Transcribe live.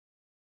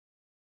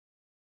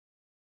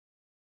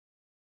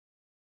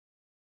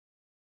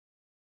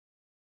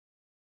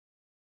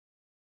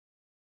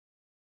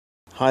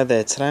Hi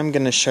there, today I'm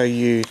going to show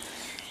you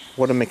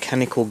what a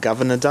mechanical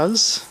governor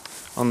does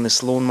on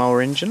this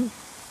lawnmower engine,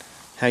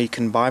 how you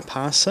can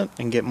bypass it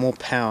and get more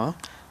power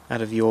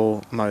out of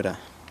your motor.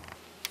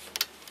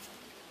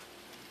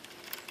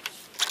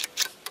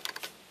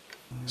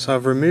 So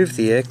I've removed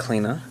the air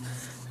cleaner,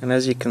 and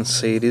as you can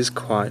see it is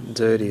quite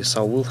dirty,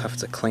 so I will have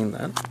to clean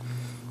that.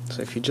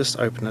 So if you just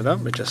open it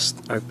up, it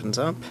just opens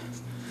up,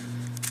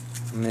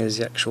 and there's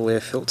the actual air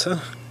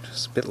filter,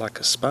 just a bit like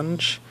a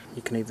sponge.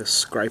 You can either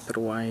scrape it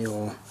away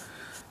or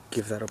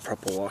give that a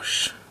proper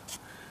wash.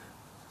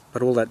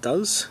 But all that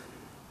does,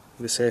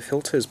 this air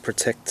filter, is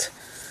protect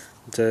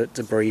dirt,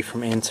 debris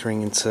from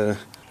entering into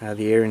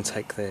the air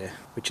intake there,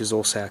 which is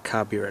also our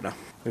carburetor.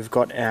 We've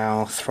got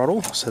our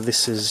throttle, so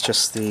this is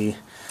just the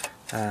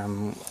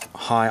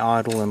high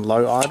idle and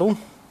low idle,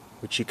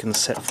 which you can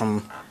set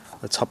from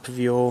the top of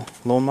your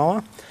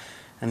lawnmower.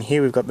 And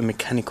here we've got the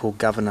mechanical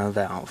governor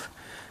valve.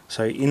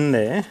 So in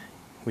there,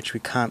 which we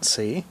can't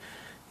see,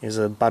 is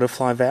a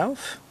butterfly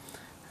valve,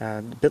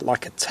 a bit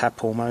like a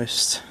tap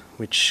almost,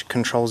 which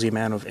controls the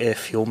amount of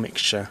air-fuel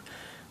mixture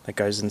that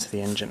goes into the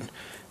engine.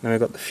 Then we've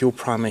got the fuel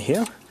primer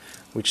here,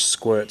 which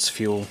squirts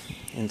fuel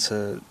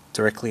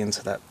directly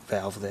into that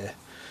valve there.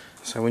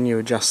 So when you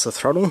adjust the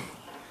throttle,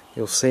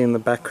 you'll see in the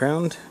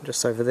background,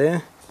 just over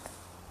there,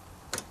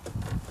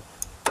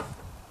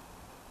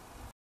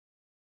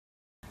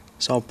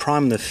 so I'll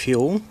prime the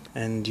fuel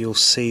and you'll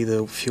see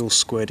the fuel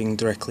squirting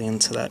directly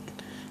into that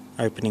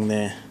opening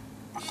there.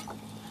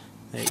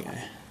 There you go.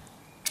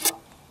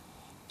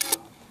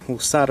 We'll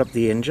start up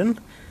the engine,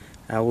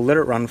 we'll let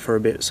it run for a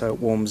bit so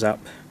it warms up,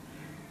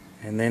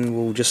 and then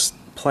we'll just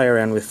play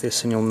around with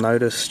this and you'll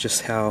notice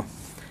just how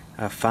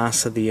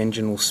faster the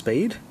engine will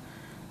speed.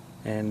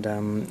 And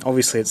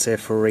obviously it's there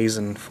for a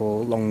reason,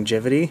 for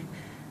longevity,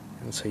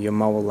 and so your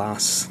mower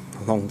lasts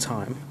a long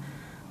time.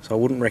 So I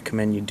wouldn't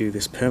recommend you do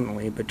this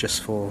permanently, but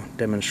just for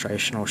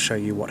demonstration I'll show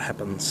you what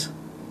happens.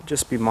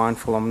 Just be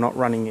mindful, I'm not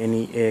running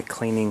any air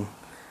cleaning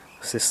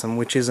system,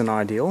 which isn't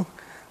ideal.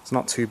 It's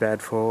not too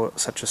bad for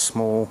such a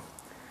small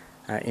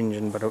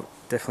engine, but I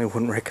definitely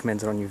wouldn't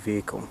recommend it on your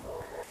vehicle.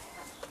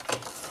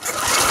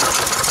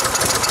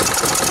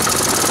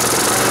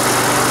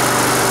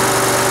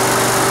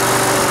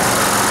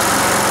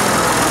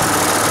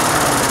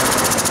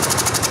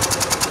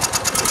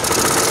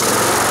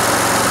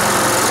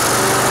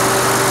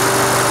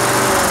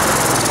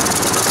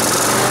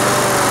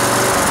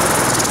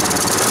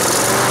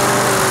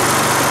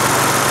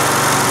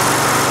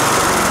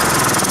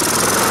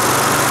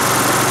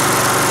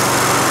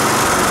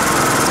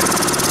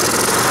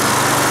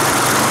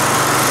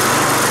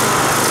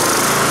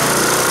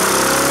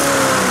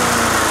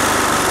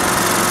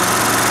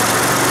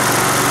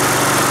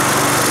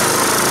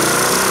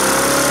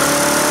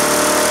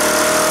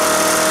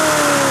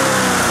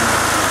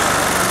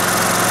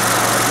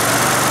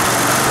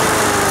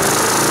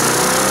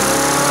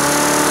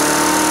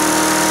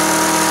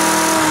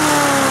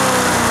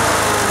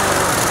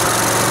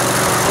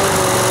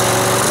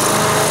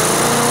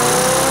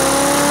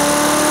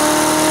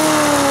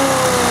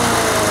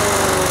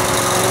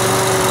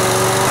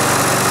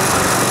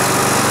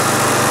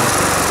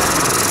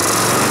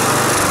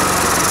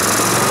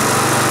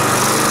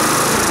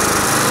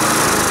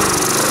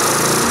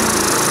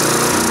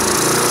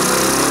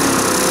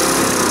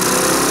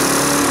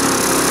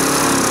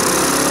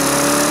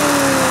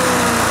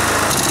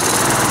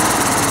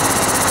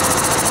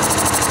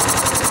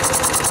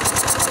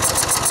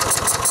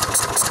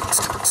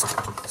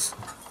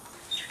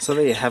 So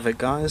there you have it,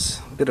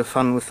 guys, a bit of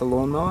fun with the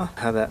lawnmower,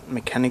 how that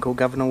mechanical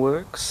governor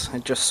works.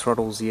 It just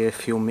throttles the air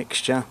fuel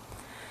mixture,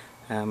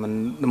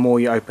 and the more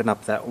you open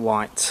up that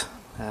white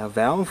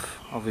valve,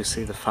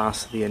 obviously the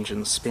faster the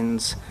engine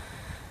spins,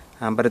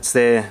 but it's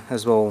there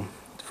as well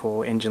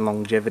for engine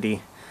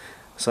longevity.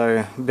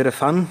 So a bit of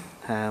fun.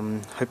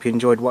 Hope you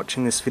enjoyed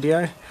watching this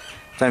video.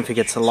 Don't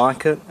forget to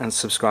like it and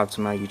subscribe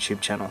to my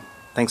YouTube channel.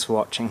 Thanks for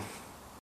watching.